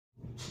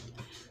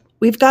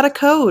We've got a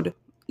code.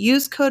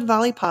 Use code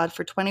VOLLEYPOD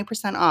for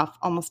 20% off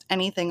almost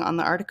anything on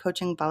the Art of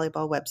Coaching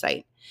Volleyball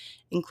website,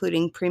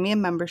 including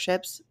premium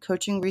memberships,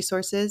 coaching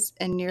resources,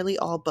 and nearly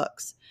all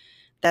books.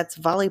 That's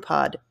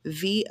VOLLEYPOD,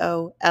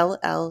 VOLLEYPOD.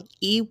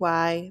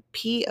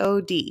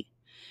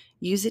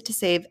 Use it to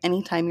save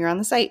anytime you're on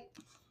the site.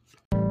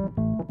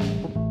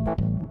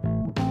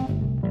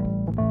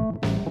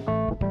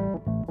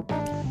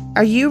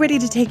 Are you ready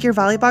to take your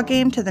volleyball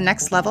game to the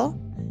next level?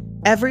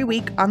 Every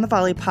week on the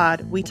Volley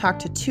Pod, we talk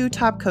to two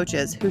top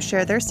coaches who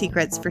share their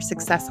secrets for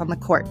success on the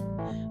court.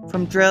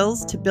 From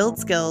drills to build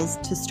skills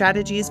to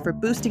strategies for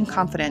boosting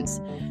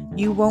confidence,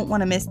 you won't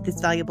want to miss this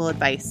valuable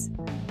advice.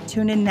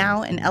 Tune in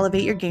now and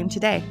elevate your game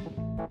today.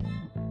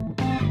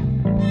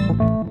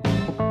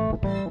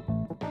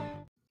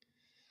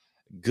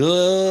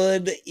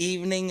 Good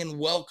evening and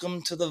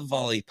welcome to the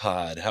Volley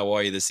Pod. How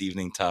are you this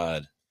evening,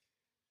 Todd?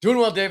 Doing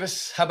well,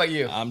 Davis. How about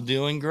you? I'm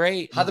doing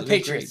great. How the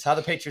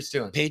Patriots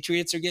doing?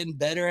 Patriots are getting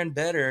better and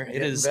better.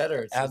 It is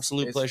an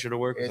absolute pleasure to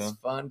work with them. It's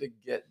fun to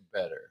get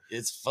better.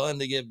 It's fun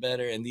to get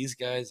better, and these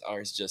guys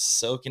are just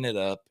soaking it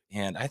up.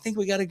 And I think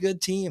we got a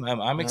good team.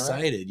 I'm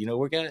excited. Right. You know,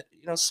 we got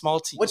small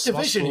team. What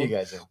division are you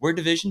guys in? We're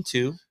Division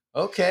II.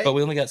 Okay. But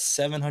we only got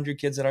 700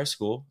 kids at our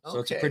school, so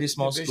it's a pretty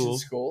small Division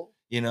school.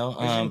 But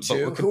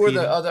who are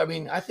the other? I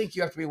mean, I think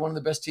you have to be one of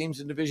the best teams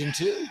in Division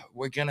II.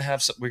 We're gonna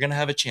have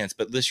a chance,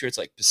 but this year it's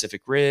like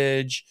Pacific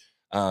Ridge,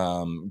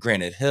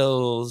 Granite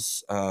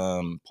Hills,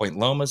 Point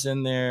Loma's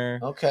in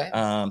there. Okay.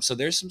 So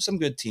there's some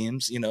good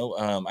teams.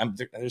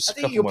 There's I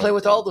think you can play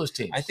with all those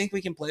teams. I think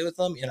we can play with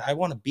them, and I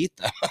want to beat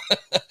them.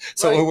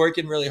 So We're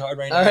working really hard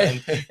right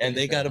now, and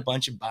they got a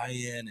bunch of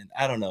buy-in, and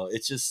I don't know.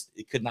 It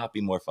could not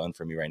be more fun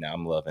for me right now.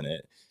 I'm loving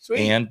it. Sweet.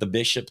 And the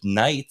Bishop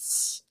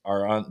Knights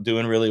are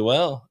doing really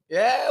well.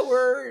 Yeah,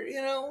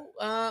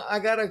 I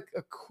got a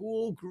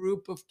cool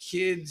group of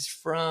kids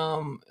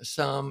from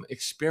some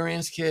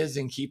experienced kids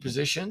in key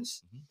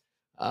positions.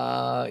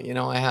 Mm-hmm.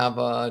 I have,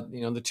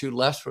 the two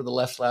lefts were the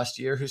lefts last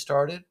year who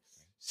started.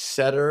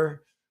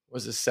 Setter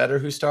was a setter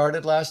who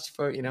started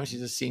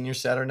she's a senior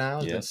setter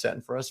now. Has been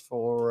setting for us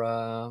for,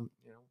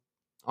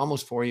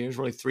 almost 4 years,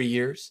 really 3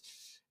 years.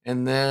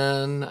 And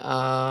then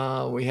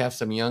we have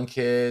some young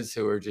kids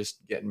who are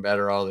just getting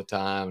better all the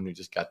time and who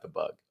just got the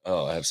bug.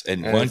 Oh,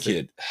 and one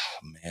kid,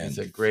 it's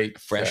a great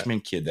freshman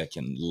kid that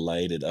can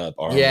light it up.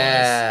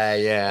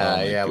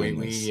 Yeah.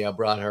 We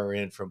brought her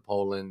in from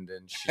Poland,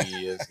 and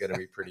she is going to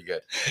be pretty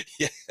good.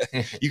 Yeah,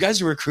 you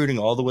guys are recruiting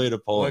all the way to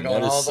Poland. We're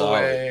going all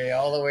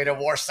the way to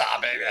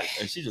Warsaw, baby.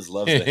 And she just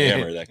loves to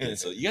hammer that kid.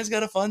 So you guys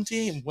got a fun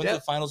team. Went to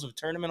the finals of a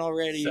tournament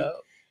already. So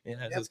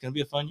it's going to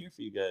be a fun year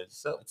for you guys.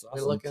 So that's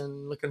awesome. We're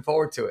looking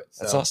forward to it.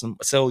 That's awesome.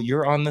 So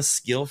you're on the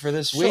skill for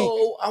this week.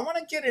 So I want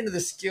to get into the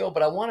skill,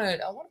 but I want to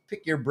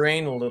pick your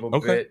brain a little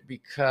bit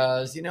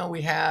because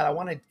I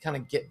want to kind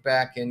of get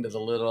back into the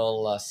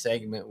little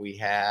segment we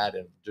had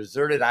of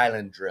deserted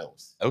island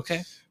drills.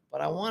 Okay. But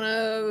I want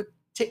to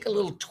take a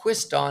little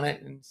twist on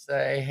it and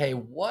say, hey,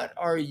 what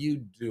are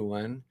you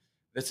doing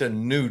that's a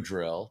new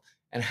drill,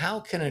 and how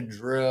can a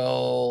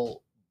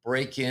drill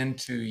break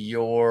into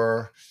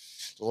your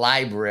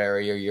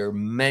library or your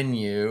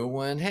menu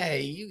when,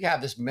 hey, you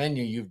have this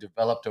menu you've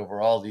developed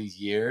over all these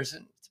years,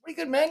 and it's a pretty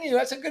good menu.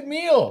 That's a good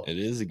meal. It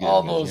is a good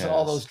meal.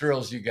 All those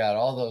drills you got,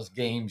 all those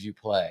games you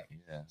play.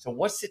 Yeah. So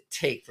what's it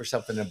take for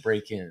something to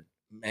break in?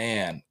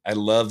 Man, I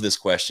love this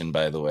question,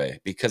 by the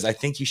way, because I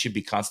think you should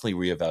be constantly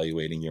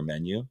reevaluating your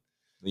menu.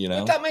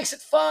 But that makes it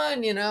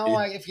fun,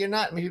 like if you're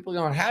not, people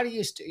going, how do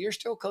you, you're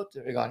still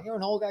coaching, they're going, you're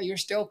an old guy, you're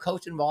still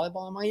coaching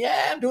volleyball. I'm like,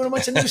 yeah, I'm doing a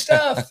bunch of new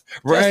stuff.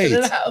 Right.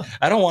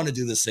 I don't want to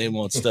do the same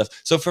old stuff.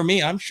 So for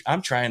me,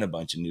 I'm trying a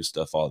bunch of new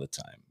stuff all the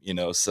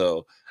time,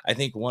 so I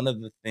think one of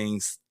the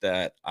things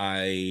that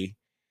I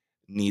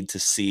need to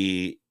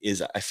see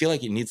is I feel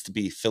like it needs to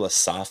be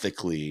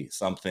philosophically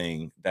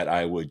something that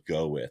I would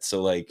go with.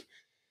 So like,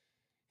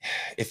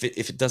 if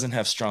it doesn't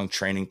have strong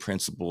training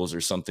principles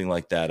or something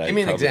like that, give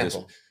me an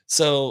example.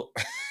 So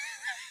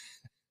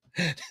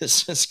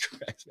this is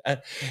correct.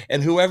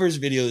 And whoever's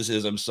video this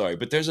is, I'm sorry,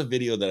 but there's a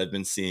video that I've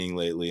been seeing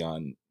lately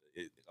on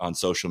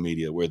social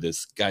media where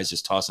this guy's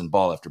just tossing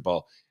ball after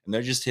ball, and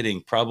they're just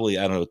hitting probably,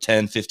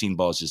 10, 15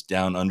 balls just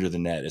down under the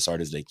net as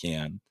hard as they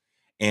can.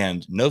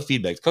 And no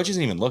feedback. The coach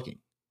isn't even looking,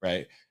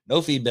 right?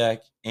 No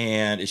feedback.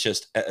 And it's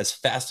just as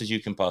fast as you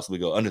can possibly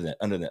go under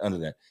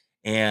that.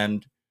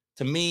 And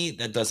to me,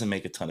 that doesn't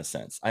make a ton of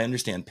sense. I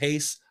understand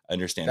pace. I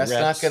understand that's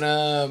reps. Not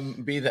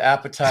gonna be the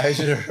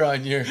appetizer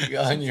on your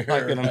on your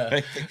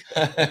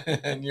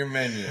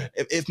menu.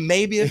 If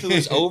it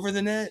was over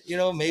the net,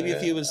 maybe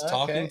if he was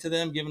talking to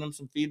them, giving them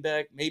some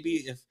feedback, maybe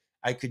if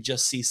I could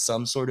just see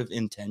some sort of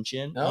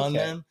intention on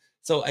them.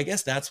 So I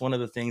guess that's one of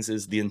the things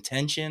is the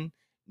intention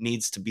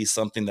needs to be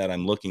something that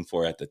I'm looking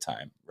for at the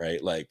time,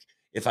 right? Like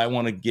if I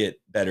want to get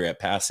better at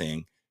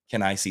passing,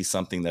 can I see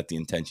something that the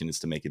intention is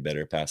to make it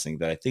better at passing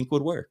that I think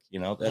would work?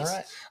 That's,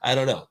 right. I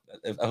don't know.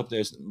 I hope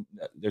there's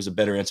a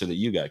better answer that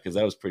you got, because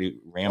that was pretty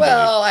rambling.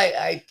 Well,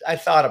 I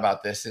thought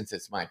about this since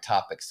it's my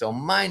topic. So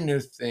my new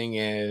thing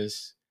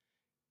is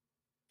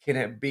Can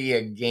it be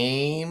a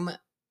game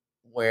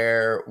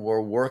where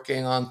we're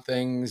working on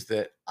things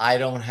that I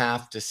don't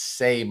have to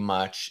say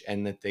much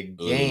and that the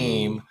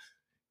game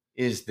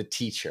is the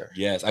teacher?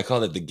 Yes, I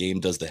call it the game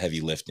does the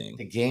heavy lifting.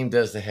 The game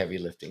does the heavy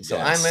lifting. So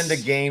I'm into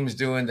games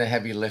doing the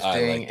heavy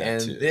lifting.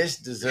 And too, this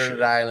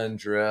deserted island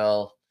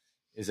drill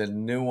is a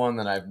new one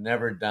that I've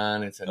never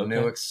done. It's a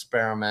new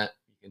experiment.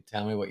 You can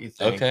tell me what you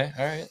think. Okay,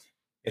 all right.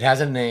 It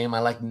has a name. I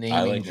like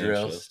naming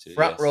drills. Too,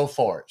 front row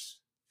fours.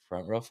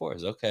 Front row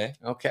fours. Okay.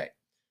 Okay.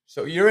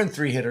 So you're in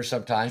 3-hitter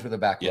sometimes with a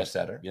back row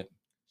setter. Yep.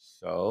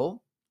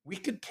 So we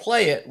could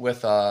play it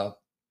with a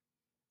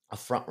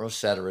front row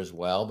setter as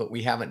well, but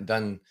we haven't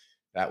done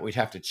that. We'd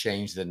have to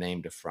change the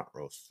name to front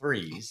row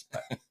threes.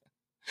 But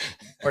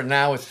for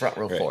now, it's front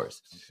row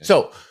fours. Okay.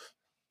 So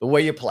the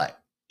way you play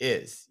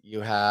is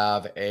you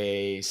have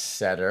a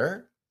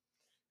setter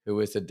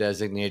who is a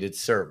designated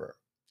server.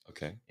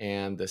 Okay.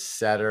 And the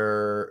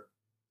setter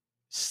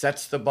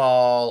sets the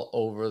ball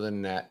over the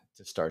net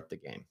to start the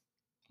game.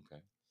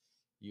 Okay.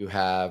 You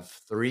have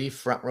 3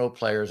 front row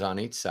players on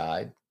each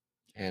side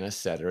and a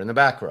setter in the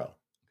back row.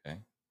 Okay.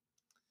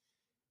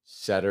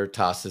 Setter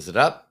tosses it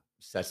up,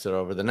 sets it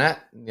over the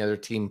net, and the other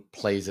team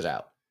plays it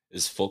out.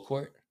 Is full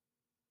court?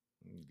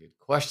 Good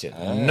question.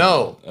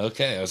 No.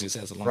 Okay. I was going to say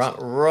that's a long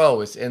front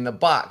row is in the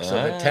box. So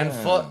the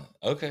 10-foot.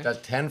 Okay. The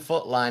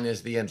 10-foot line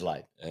is the end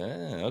line.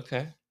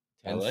 Okay.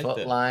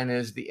 10-foot line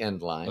is the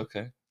end line.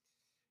 Okay.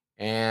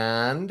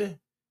 And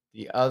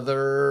there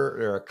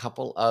are a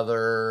couple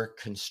other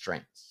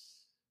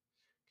constraints.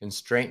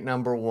 Constraint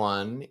number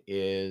 1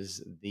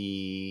 is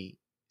the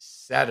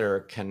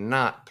setter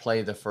cannot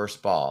play the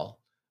first ball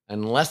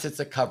unless it's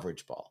a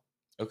coverage ball.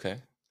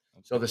 Okay.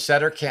 So the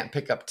setter can't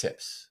pick up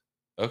tips.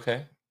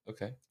 Okay.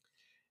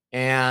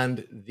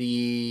 And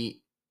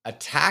the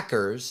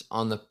attackers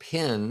on the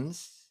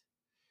pins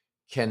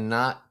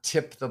cannot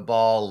tip the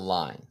ball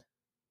line.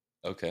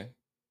 Okay.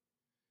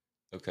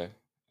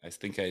 I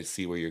think I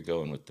see where you're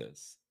going with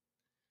this.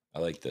 I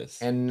like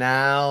this. And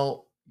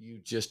now you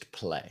just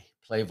play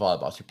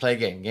volleyball. So you play a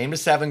game. Game to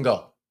 7,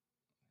 go.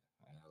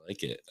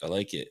 I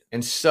like it.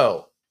 And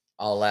so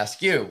I'll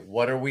ask you,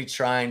 what are we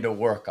trying to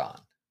work on?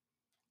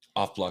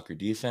 Off blocker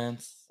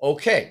defense.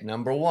 Okay,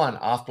 number 1,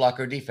 off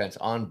blocker defense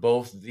on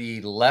both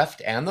the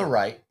left and the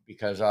right,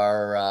 because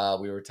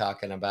we were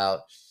talking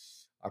about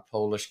our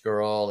Polish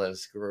girl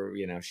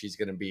she's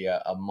going to be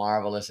a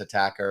marvelous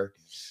attacker.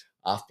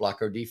 Off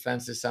blocker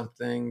defense is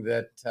something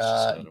that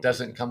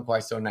doesn't come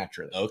quite so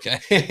naturally. Okay,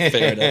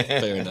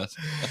 fair enough.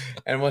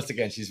 And once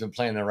again, she's been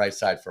playing the right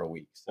side for a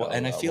week. So,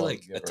 and I feel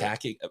like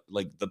attacking,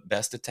 like the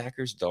best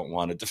attackers don't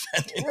want to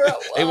defend.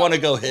 They want to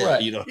go hit.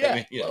 Right. You know what I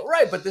mean? Yeah.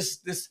 Right. But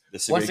this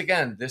once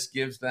again, this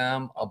gives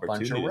them a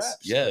bunch of reps.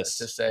 Yes.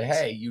 To say,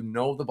 hey,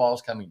 the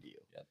ball's coming to you.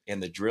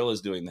 And the drill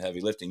is doing the heavy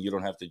lifting. You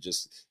don't have to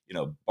just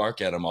bark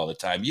at them all the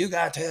time. You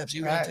got tips.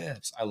 You got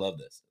tips. I love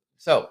this.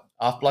 So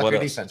off blocker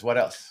defense. What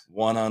else?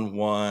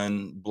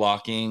 One-on-one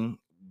blocking,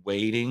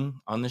 waiting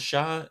on the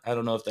shot. I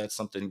don't know if that's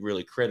something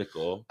really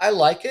critical. I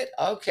like it.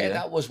 Okay,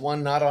 that was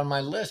one not on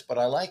my list, but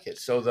I like it.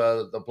 So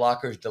the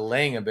blocker's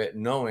delaying a bit,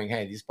 knowing,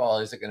 hey, this ball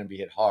isn't going to be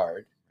hit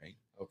hard. Right.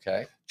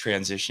 Okay.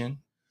 Transition.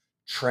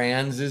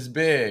 Trans is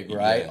big,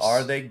 right? Yes.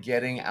 Are they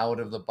getting out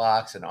of the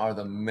box, and are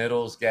the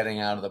middles getting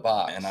out of the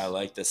box? And I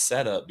like the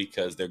setup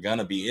because they're going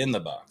to be in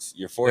the box.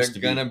 You're forced to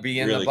be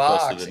in really the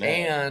box, close to the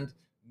net. and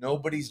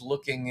nobody's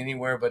looking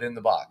anywhere but in the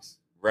box.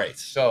 Right.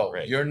 So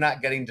you're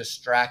not getting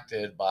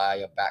distracted by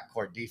a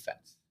backcourt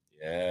defense.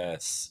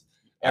 Yes.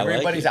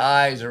 Everybody's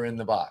eyes are in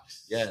the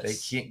box. Yes. They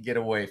can't get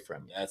away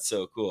from you. That's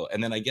so cool.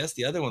 And then I guess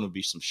the other one would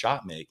be some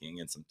shot making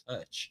and some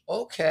touch.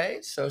 Okay.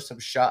 So some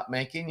shot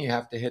making. You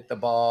have to hit the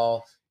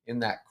ball in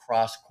that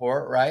cross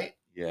court, right?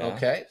 Yeah.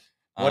 Okay.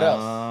 What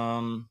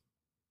else?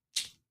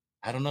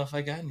 I don't know if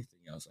I got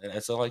anything else.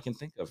 That's all I can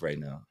think of right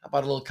now. How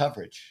about a little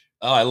coverage?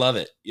 Oh, I love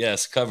it.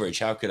 Yes, coverage.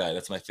 How could I?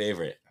 That's my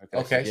favorite.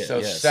 Okay,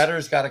 so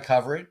setter's got a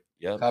cover.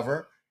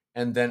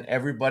 And then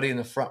everybody in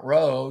the front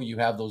row, you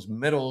have those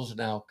middles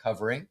now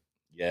covering.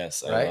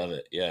 Yes, right? I love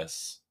it.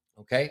 Yes.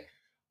 Okay.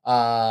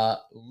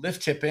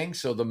 Lift tipping.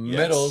 So the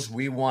middles,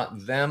 we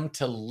want them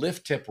to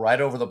lift tip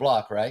right over the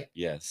block, right?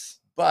 Yes.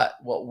 But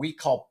what we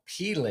call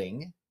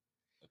peeling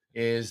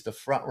is the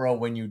front row,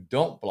 when you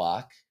don't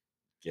block,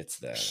 gets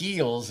that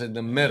peels in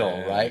the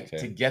middle, right?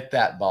 To get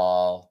that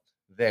ball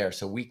there.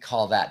 So we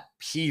call that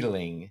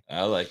peeling.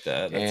 I like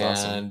that. That's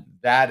awesome. And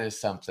that is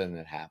something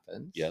that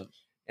happens. Yep.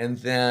 And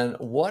then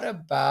what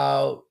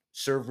about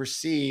serve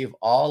receive?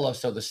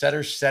 So the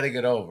setter's setting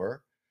it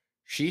over.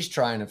 She's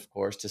trying, of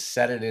course, to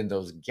set it in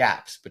those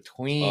gaps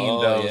between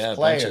those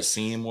players. Bunch of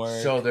seam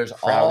work. So there's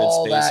crowded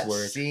all space that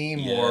work.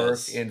 seam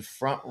work in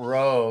front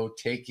row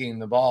taking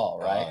the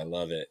ball, right? I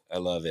love it. I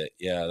love it.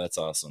 Yeah, that's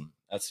awesome.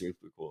 That's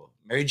super cool.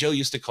 Mary Jo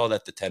used to call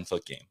that the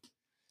 10-foot game.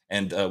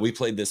 And we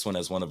played this one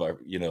as one of our,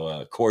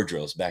 core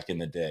drills back in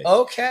the day.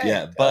 Okay.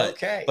 Yeah,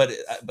 but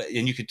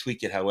and you could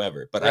tweak it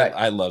however. But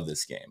I love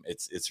this game.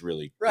 It's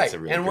really right. It's a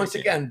really and once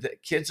game. again, the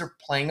kids are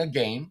playing a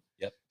game.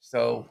 Yep.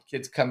 So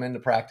kids come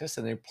into practice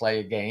and they play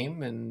a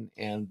game,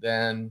 and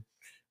then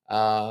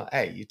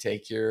hey, you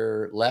take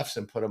your lefts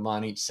and put them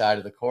on each side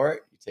of the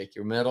court. You take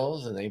your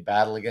middles and they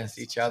battle against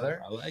each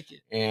other. I like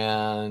it.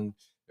 And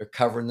they're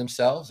covering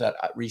themselves. That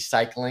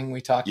recycling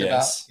we talked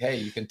about. Hey,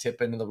 you can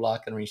tip into the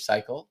block and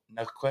recycle.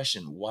 Now,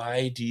 question,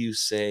 why do you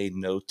say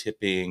no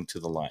tipping to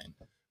the line?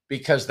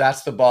 Because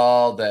that's the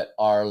ball that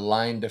our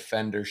line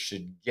defender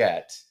should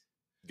get.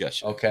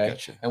 Gotcha. Okay.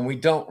 Gotcha. And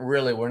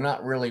we're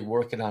not really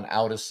working on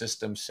out of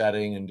system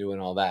setting and doing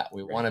all that.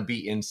 We want to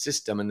be in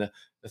system. And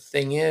the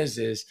thing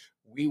is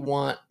we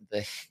want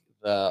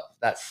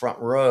that front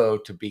row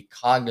to be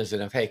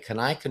cognizant of, hey, can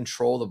I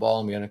control the ball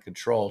and be under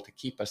control to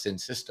keep us in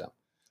system?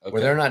 Okay.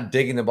 Where they're not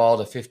digging the ball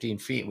to 15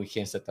 feet, we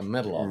can't set the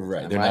middle all the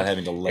time, They're not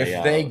having to lay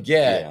out.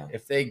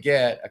 If they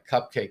get a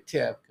cupcake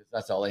tip, because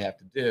that's all they have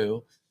to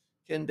do,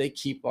 can they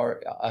keep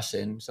us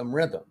in some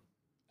rhythm?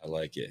 I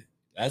like it.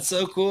 That's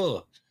so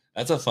cool.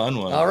 That's a fun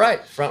one. All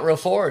right, front row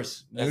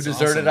fours. New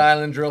deserted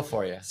island drill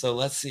for you. So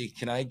let's see.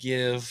 Can I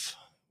give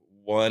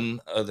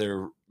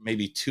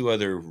maybe two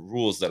other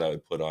rules that I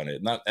would put on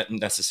it? Not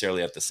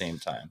necessarily at the same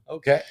time.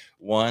 Okay.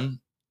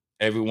 One,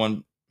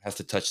 everyone has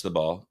to touch the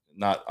ball.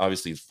 Not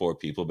obviously 4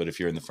 people, but if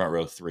you're in the front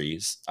row,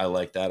 3s. I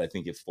like that. I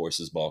think it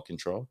forces ball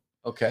control.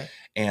 Okay.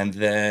 And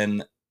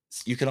then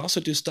you can also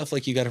do stuff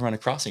like you got to run a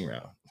crossing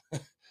route.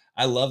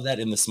 I love that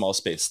in the small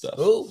space stuff.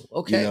 Oh,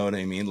 okay. You know what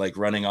I mean? Like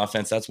running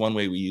offense. That's one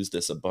way we use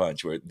this a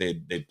bunch, where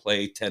they'd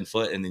play 10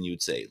 foot and then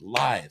you'd say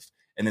live.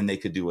 And then they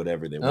could do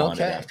whatever they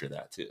wanted after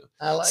that too.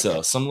 I like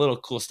it. Some little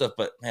cool stuff.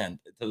 But man,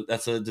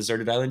 that's a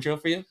deserted island drill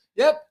for you?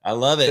 Yep. I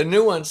love it. The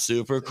new one.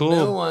 Super cool.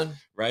 The new one.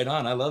 Right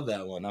on. I love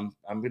that one.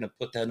 I'm gonna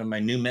put that on my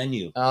new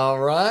menu. All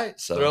right.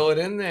 So throw it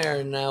in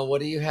there. Now,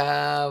 what do you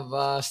have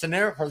for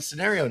the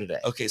scenario today?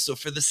 Okay, so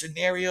for the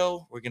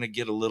scenario, we're gonna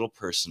get a little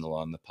personal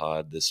on the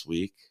pod this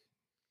week.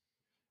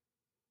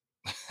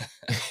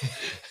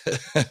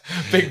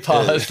 Big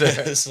pause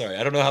there. Sorry,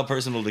 I don't know how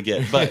personal to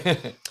get,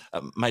 but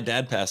my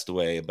dad passed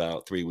away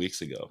about 3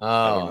 weeks ago. Oh,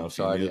 I don't know if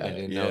I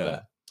didn't know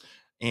that.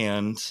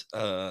 And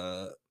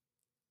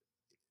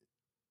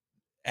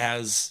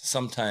as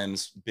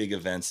sometimes big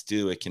events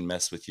do, it can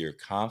mess with your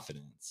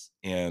confidence.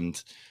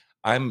 And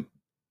I'm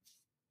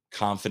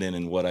confident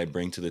in what I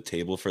bring to the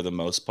table for the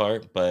most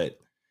part, but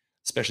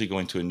especially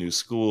going to a new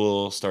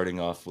school, starting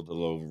off with a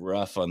little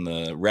rough on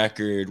the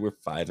record. We're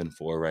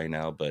 5-4 right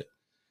now, but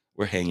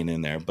we're hanging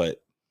in there.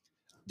 But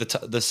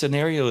the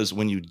scenario is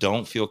when you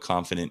don't feel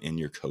confident in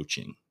your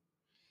coaching.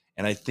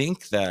 And I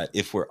think that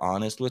if we're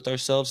honest with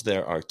ourselves,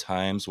 there are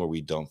times where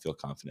we don't feel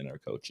confident in our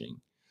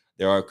coaching.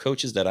 There are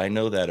coaches that I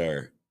know that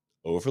are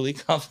overly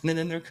confident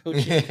in their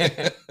coaching.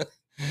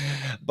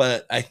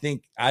 But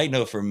I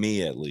know for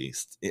me at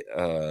least,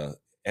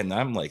 and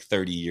I'm like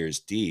 30 years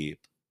deep,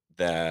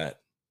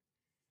 that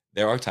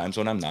there are times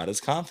when I'm not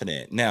as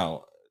confident.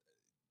 Now,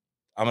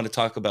 I'm going to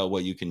talk about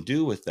what you can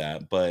do with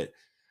that, but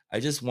I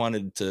just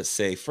wanted to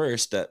say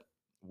first that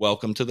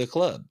welcome to the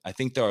club. I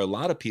think there are a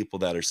lot of people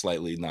that are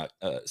slightly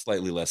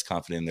less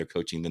confident in their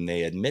coaching than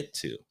they admit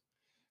to,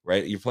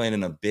 right? You're playing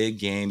in a big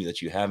game that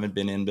you haven't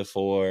been in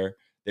before.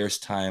 There's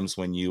times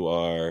when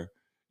you're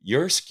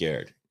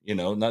scared,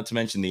 not to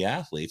mention the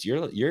athletes,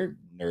 you're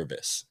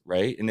nervous,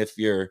 right? And if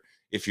you're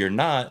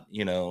not,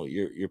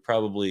 you're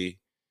probably,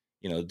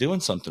 doing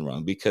something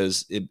wrong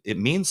because it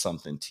means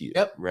something to you.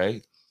 Yep.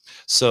 Right.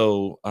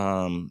 So,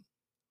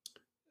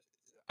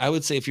 I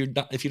would say if you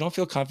don't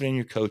feel confident in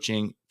your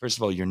coaching, first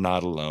of all, you're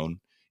not alone.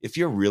 If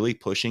you're really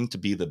pushing to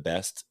be the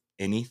best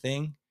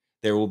anything,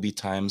 there will be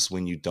times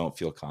when you don't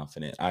feel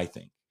confident, I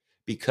think,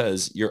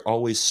 because you're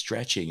always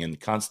stretching and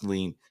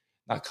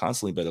not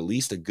constantly, but at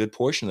least a good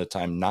portion of the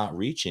time not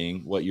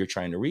reaching what you're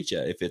trying to reach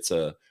at if it's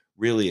a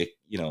really,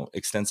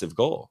 extensive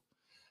goal.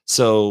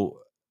 So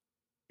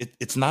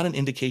it's not an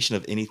indication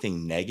of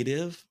anything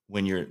negative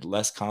when you're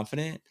less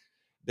confident,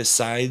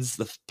 besides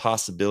the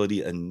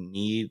possibility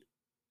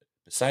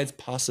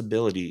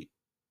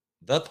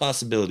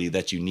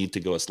that you need to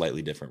go a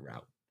slightly different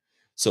route.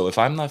 So if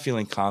I'm not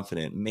feeling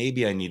confident,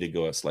 maybe I need to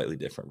go a slightly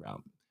different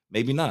route.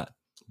 Maybe not,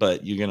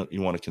 but you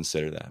want to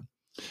consider that.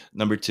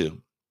 Number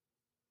 2,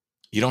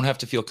 you don't have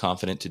to feel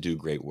confident to do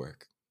great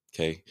work.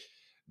 Okay.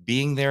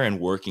 Being there and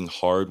working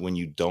hard when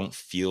you don't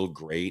feel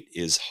great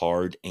is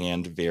hard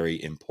and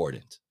very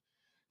important.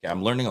 Okay,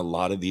 I'm learning a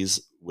lot of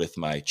these with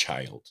my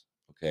child.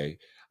 Okay.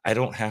 I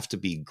don't have to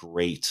be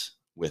great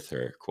with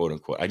her, quote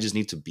unquote. I just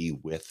need to be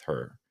with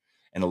her.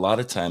 And a lot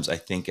of times I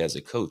think as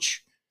a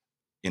coach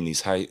in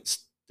these high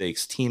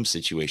stakes team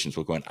situations,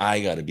 we're going, I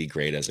got to be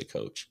great as a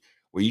coach,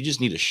 where you just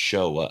need to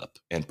show up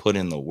and put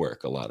in the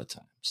work a lot of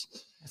times.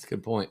 That's a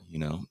good point.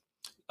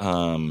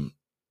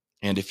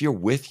 And if you're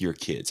with your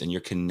kids and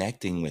you're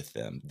connecting with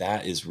them,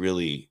 that is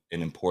really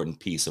an important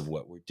piece of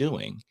what we're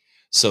doing.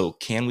 So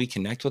can we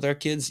connect with our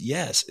kids?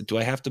 Yes. Do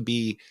I have to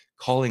be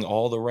calling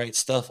all the right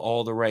stuff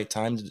all the right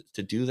time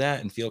to do that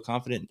and feel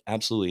confident?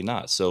 Absolutely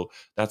not. So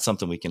that's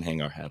something we can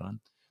hang our hat on.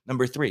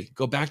 Number 3,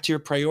 go back to your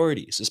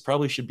priorities. This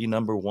probably should be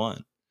number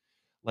 1.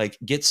 Like,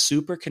 get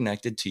super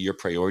connected to your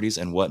priorities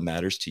and what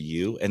matters to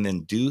you, and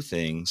then do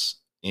things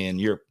in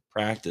your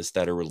practice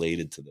that are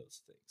related to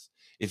those things.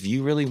 If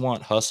you really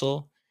want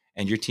hustle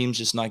and your team's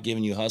just not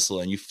giving you hustle,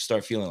 and you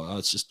start feeling,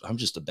 oh, I'm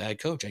just a bad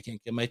coach, I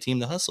can't get my team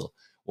to hustle.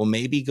 Well,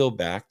 maybe go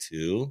back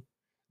to,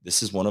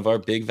 this is one of our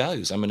big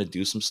values. I'm going to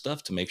do some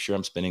stuff to make sure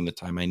I'm spending the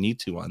time I need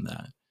to on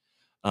that.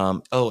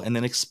 And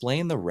then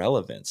explain the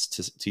relevance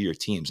to your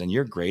teams. And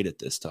you're great at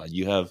this, Todd.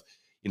 You have,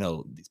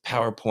 these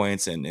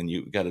PowerPoints and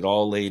you got it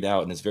all laid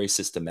out, and it's very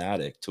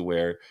systematic to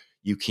where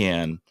you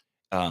can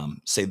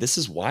say, this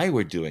is why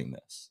we're doing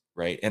this,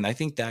 right? And I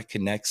think that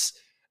connects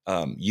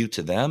you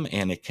to them,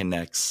 and it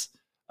connects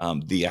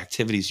the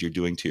activities you're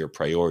doing to your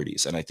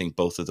priorities. And I think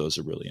both of those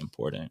are really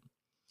important.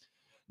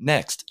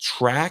 Next,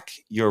 track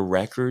your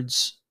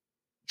records.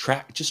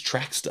 Track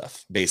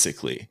stuff,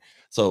 basically.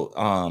 So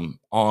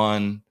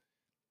on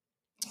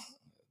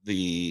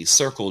the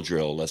circle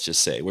drill, let's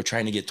just say we're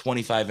trying to get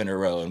 25 in a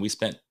row, and we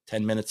spent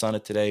 10 minutes on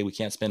it today. We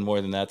can't spend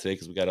more than that today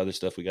because we got other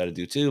stuff we got to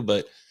do too,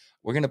 but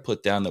we're going to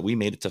put down that we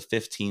made it to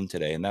 15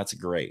 today, and that's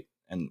great.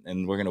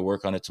 And we're going to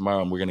work on it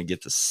tomorrow, and we're going to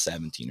get to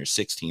 17 or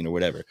 16 or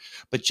whatever.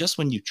 But just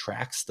when you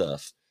track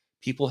stuff,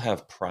 people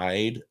have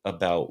pride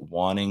about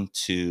wanting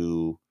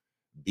to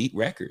beat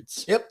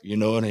records. Yep. You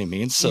know what I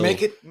mean? So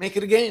make it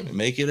a game.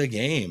 Make it a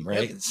game,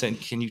 right? Yep. So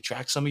can you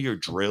track some of your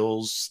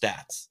drills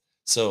stats?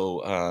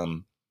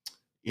 So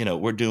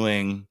we're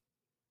doing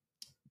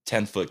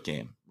 10-foot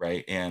game,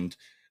 right? And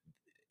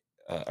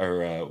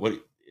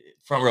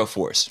front row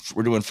fours.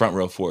 We're doing front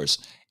row fours,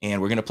 and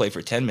we're going to play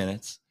for 10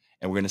 minutes,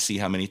 and we're going to see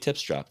how many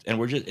tips dropped.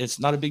 And it's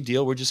not a big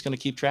deal. We're just going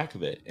to keep track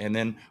of it, and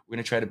then we're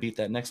going to try to beat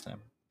that next time.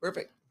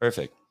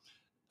 Perfect.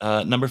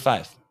 Number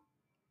 5.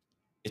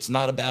 It's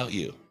not about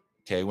you.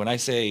 Okay. When I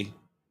say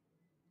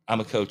I'm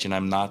a coach and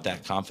I'm not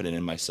that confident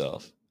in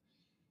myself,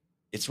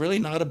 it's really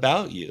not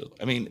about you.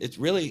 I mean,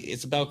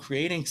 it's about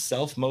creating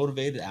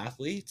self-motivated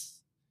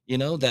athletes,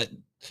 that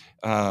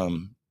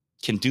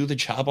can do the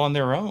job on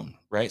their own.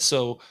 Right.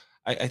 So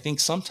I think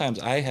sometimes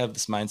I have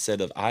this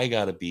mindset of, I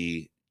got to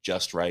be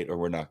just right or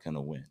we're not going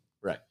to win.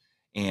 Right.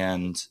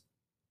 And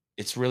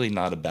it's really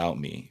not about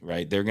me.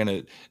 Right. They're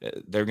going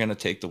to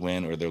take the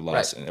win or their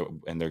loss, right.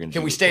 and they're going to.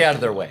 Can we stay out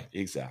of their way?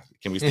 Exactly.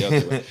 Can we stay out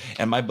of their way?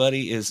 And my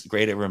buddy is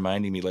great at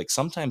reminding me, like,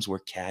 sometimes we're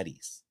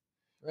caddies.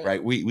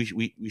 Right.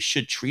 We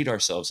should treat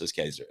ourselves as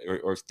caddies,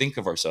 or think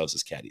of ourselves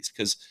as caddies,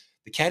 because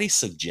the caddy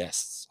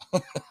suggests,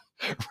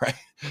 right?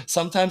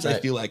 Sometimes I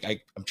feel like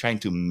I'm trying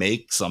to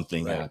make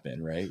something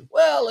happen. Right.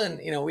 Well,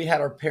 and we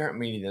had our parent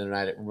meeting the other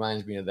night. It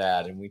reminds me of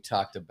that. And we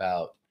talked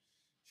about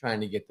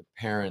trying to get the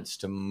parents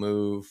to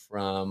move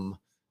from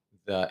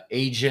the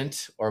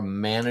agent or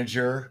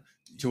manager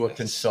to a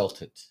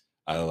consultant.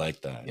 I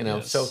like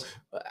that. So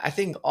I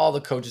think all the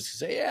coaches can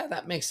say, yeah,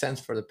 that makes sense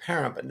for the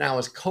parent. But now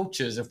as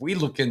coaches, if we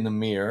look in the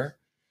mirror,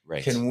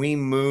 can we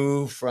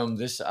move from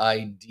this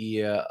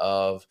idea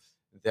of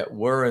that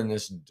we're in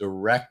this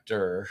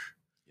director,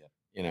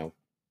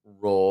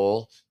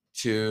 role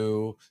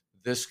to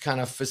this kind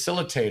of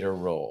facilitator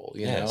role,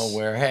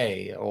 where,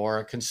 hey, or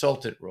a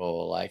consultant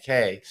role, like,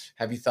 hey,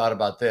 have you thought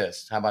about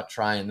this? How about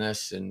trying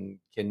this? And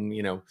can,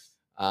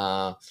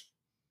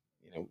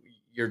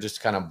 you're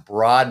just kind of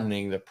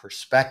broadening the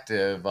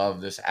perspective of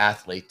this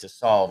athlete to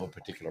solve a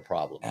particular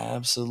problem.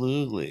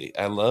 Absolutely.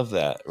 I love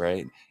that.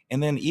 Right.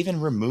 And then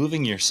even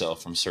removing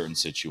yourself from certain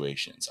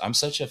situations. I'm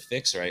such a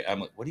fixer.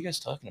 I'm like, what are you guys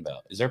talking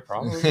about? Is there a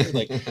problem over here?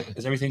 Like,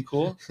 is everything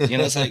cool?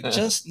 It's like,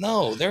 just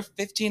no, they're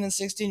 15 and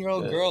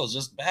 16-year-old girls.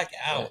 Just back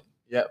out.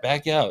 Yeah.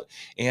 Back out.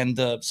 And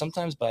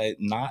sometimes by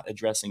not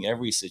addressing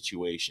every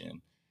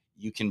situation,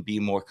 you can be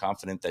more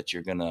confident that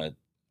you're going to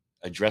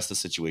address the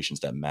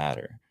situations that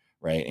matter.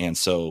 Right. And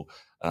so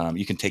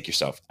you can take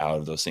yourself out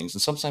of those things,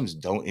 and sometimes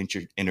don't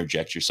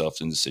interject yourself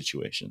into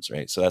situations.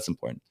 Right. So that's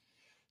important.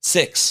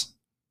 6,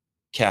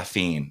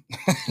 caffeine.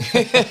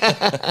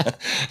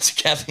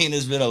 Caffeine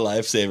has been a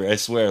lifesaver. I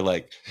swear.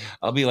 Like,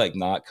 I'll be like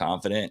not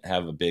confident,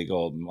 have a big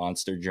old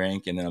monster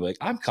drink, and then I'm like,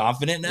 I'm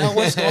confident now.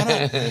 What's going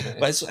on?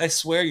 But I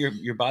swear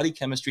your body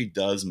chemistry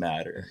does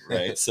matter.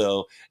 Right.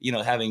 So,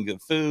 having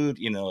good food,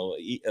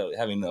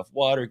 having enough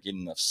water,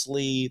 getting enough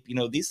sleep,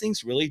 these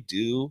things really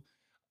do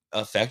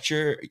affect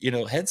your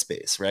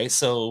headspace, right?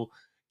 So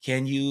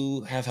can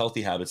you have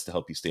healthy habits to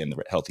help you stay in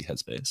the healthy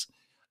headspace?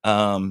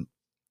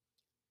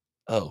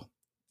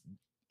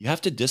 You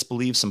have to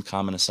disbelieve some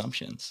common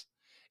assumptions.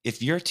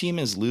 If your team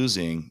is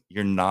losing,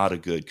 you're not a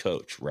good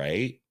coach,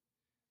 right?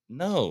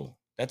 No,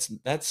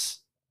 that's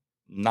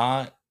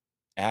not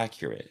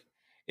accurate.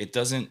 It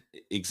doesn't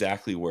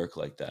exactly work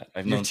like that.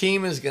 Your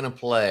team is going to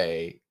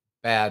play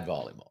bad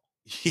volleyball.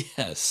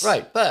 Yes.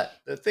 Right. But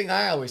the thing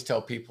I always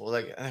tell people,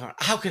 like,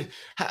 how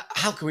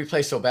could we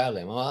play so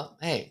badly? Well,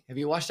 hey, have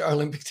you watched our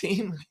Olympic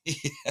team?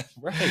 Yeah,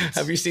 right.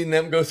 Have you seen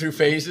them go through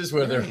phases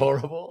where they're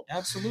horrible?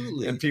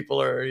 Absolutely. And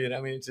people are,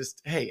 it's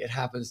just, hey, it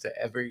happens to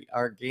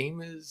our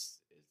game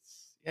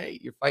hey,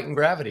 you're fighting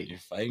gravity.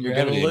 You're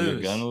going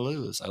to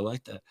lose. I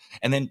like that.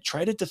 And then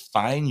try to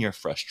define your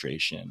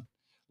frustration.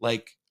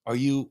 Like, are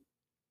you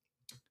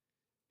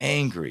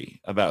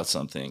angry about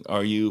something?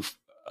 Are you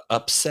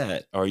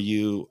upset? Are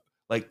you,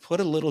 like, put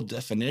a little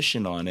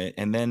definition on it,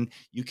 and then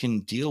you can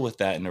deal with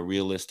that in a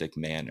realistic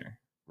manner,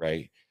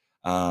 right?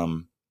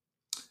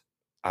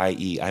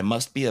 I.e., I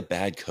must be a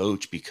bad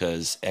coach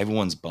because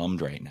everyone's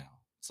bummed right now.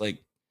 It's like,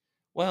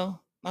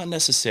 well, not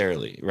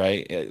necessarily,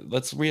 right?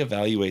 Let's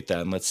reevaluate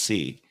that and let's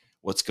see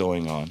what's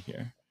going on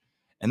here.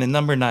 And then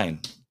number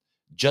 9,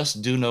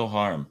 just do no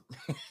harm.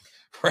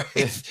 Right?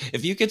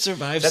 If you could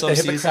survive some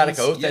seasons, Hippocratic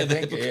oath, yeah, I the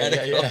think.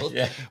 Hippocratic oath,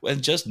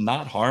 and just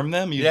not harm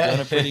them, you've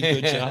done a pretty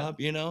good job,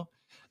 you know.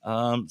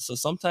 So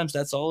sometimes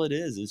that's all it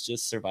is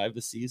just survive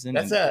the season.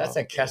 That's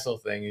a Kessel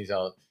thing. He's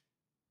all,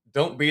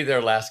 don't be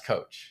their last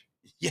coach.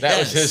 Yes, that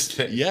was his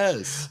thing.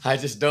 Yes. I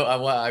just don't.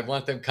 I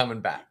want them coming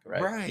back.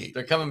 Right. Right. If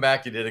they're coming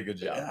back. You did a good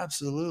job.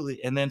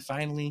 Absolutely. And then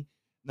finally,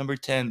 number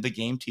 10, the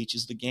game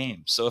teaches the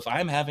game. So if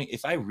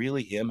I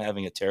really am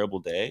having a terrible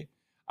day,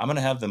 I'm going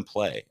to have them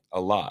play a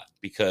lot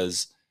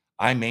because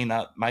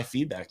my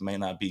feedback may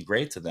not be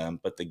great to them,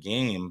 but the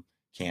game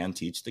can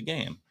teach the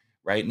game.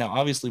 Right now,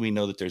 obviously, we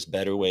know that there's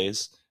better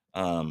ways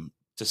to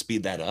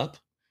speed that up.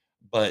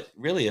 But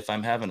really, if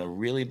I'm having a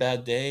really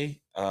bad day,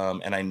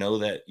 and I know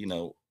that,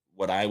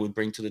 what I would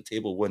bring to the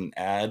table wouldn't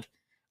add,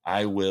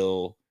 I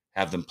will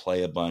have them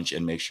play a bunch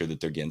and make sure that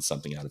they're getting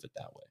something out of it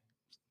that way.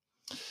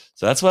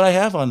 So that's what I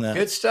have on that.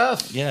 Good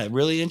stuff. Yeah,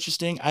 really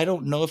interesting. I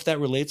don't know if that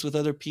relates with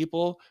other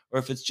people or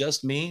if it's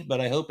just me,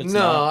 but I hope it's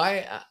not.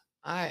 No,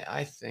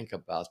 I think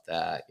about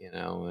that,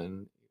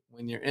 and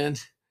when you're in,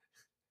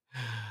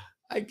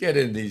 I get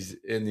in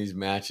these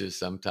matches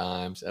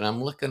sometimes, and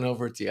I'm looking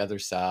over at the other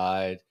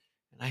side.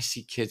 I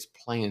see kids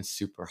playing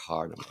super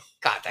hard. I'm like,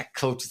 God, that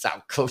coach is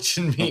out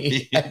coaching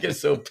me. I get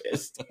so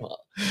pissed.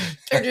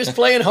 They're just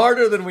playing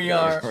harder than we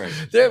are.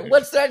 Right.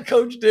 What's that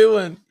coach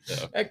doing?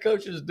 Yeah. That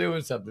coach is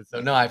doing something.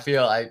 So no, I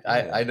feel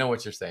I know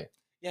what you're saying.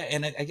 Yeah,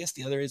 and I guess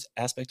the other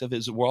aspect of it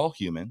is we're all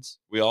humans.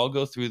 We all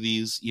go through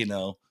these,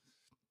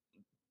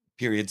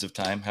 periods of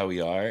time, how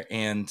we are.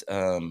 And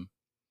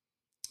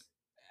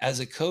as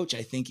a coach,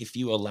 I think if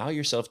you allow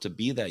yourself to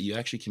be that, you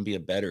actually can be a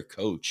better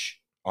coach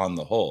on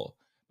the whole.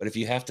 But if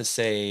you have to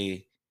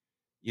say,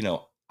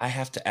 I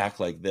have to act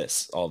like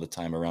this all the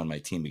time around my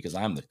team because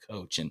I'm the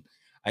coach. And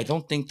I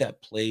don't think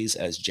that plays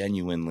as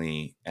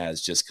genuinely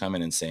as just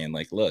coming and saying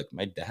like, look,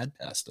 my dad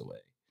passed away.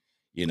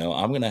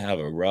 I'm going to have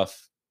a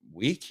rough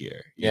week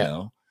here, you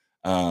know?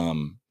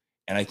 And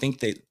I think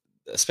they,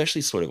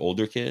 especially sort of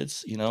older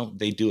kids,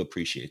 they do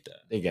appreciate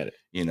that. They get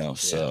it.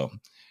 So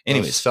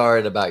anyways. I'm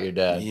sorry about your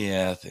dad.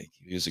 Yeah, thank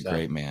you. He was a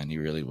great man. He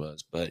really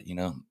was. But,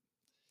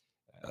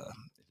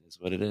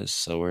 what it is.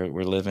 So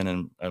we're living,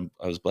 and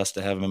I was blessed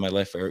to have him in my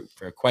life for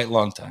a quite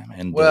long time.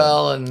 And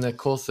and the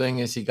cool thing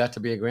is he got to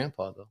be a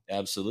grandpa though.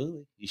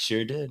 Absolutely, he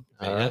sure did.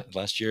 All right.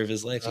 Last year of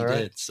his life, he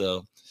did.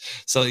 So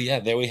yeah,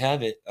 there we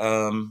have it.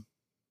 All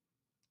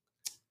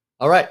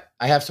right,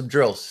 I have some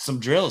drills.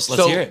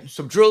 Let's hear it.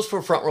 Some drills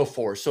for front row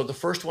four. So the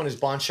first one is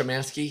Bon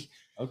Shemansky,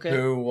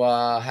 who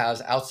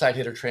has outside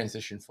hitter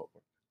transition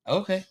footwork.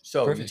 Okay.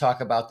 So perfect. You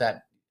talk about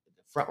that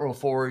front row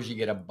fours, you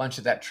get a bunch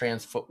of that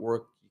trans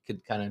footwork. You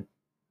could kind of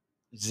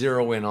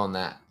zero in on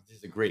that. This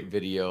is a great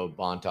video.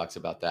 Bon talks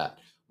about that.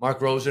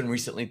 Mark Rosen,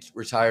 recently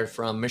retired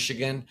from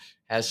Michigan,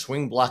 has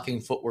swing blocking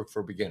footwork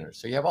for beginners.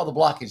 So you have all the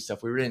blocking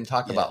stuff. We really didn't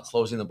talk about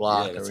closing the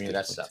block or any of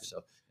that stuff. Too.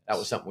 So that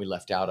was something we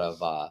left out of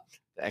the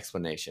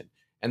explanation.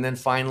 And then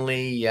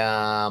finally,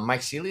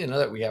 Mike Seeley,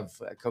 we have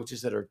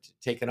coaches that are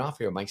taking off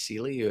here. Mike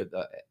Seeley,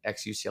 the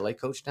ex-UCLA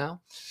coach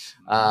now.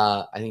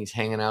 I think he's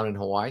hanging out in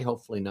Hawaii,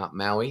 hopefully not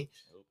Maui.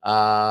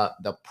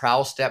 The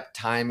prowl step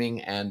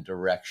timing and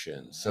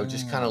direction. So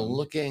just kind of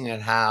looking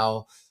at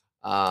how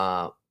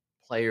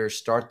players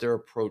start their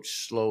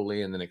approach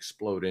slowly and then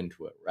explode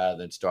into it rather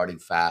than starting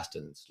fast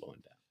and then slowing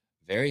down.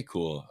 Very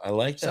cool. I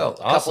like that. So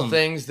a couple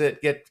things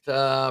that get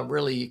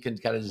really you can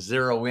kind of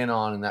zero in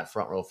on in that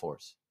front row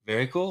force.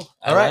 Very cool.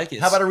 All right. Like it.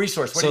 How about a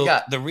resource? What do you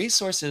got? The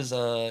resource is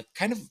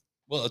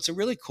it's a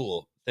really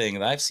cool thing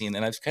that I've seen,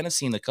 and I've kind of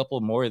seen a couple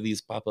more of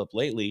these pop up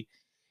lately.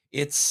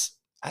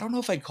 I don't know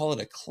if I'd call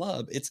it a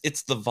club.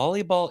 It's the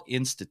Volleyball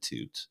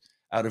Institute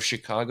out of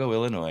Chicago,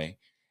 Illinois.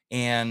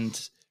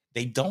 And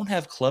they don't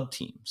have club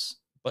teams,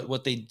 but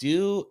what they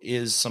do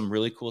is some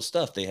really cool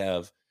stuff. They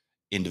have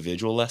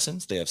individual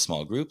lessons. They have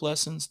small group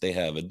lessons. They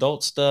have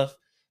adult stuff.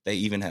 They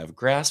even have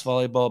grass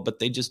volleyball, but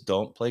they just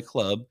don't play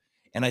club.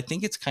 And I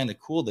think it's kind of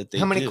cool that they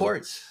do. How many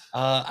courts?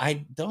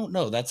 I don't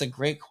know. That's a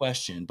great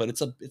question, but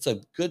it's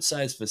a good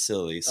sized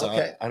facility. So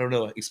I don't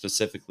know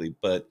specifically,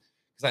 but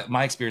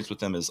my experience with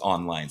them is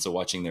online. So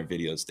watching their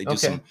videos, they do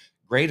some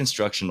great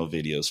instructional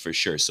videos for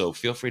sure. So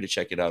feel free to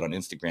check it out on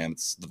Instagram.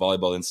 It's the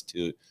Volleyball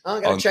Institute. Oh,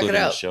 I got to check it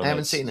out. I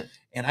haven't seen it.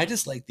 And I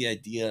just like the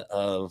idea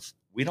of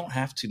we don't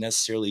have to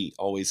necessarily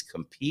always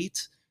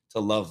compete to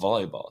love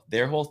volleyball.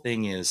 Their whole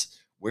thing is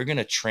we're going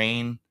to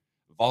train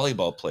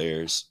volleyball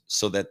players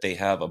so that they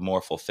have a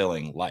more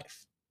fulfilling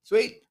life.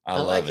 Sweet. I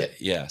love it.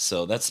 Yeah.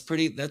 So that's a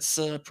pretty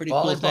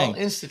cool thing.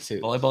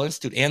 Volleyball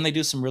Institute. And they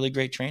do some really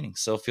great training.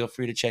 So feel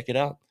free to check it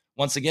out.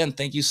 Once again,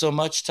 thank you so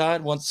much,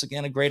 Todd. Once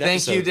again, a great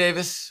episode. Thank you,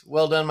 Davis.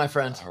 Well done, my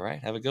friend. All right.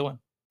 Have a good one.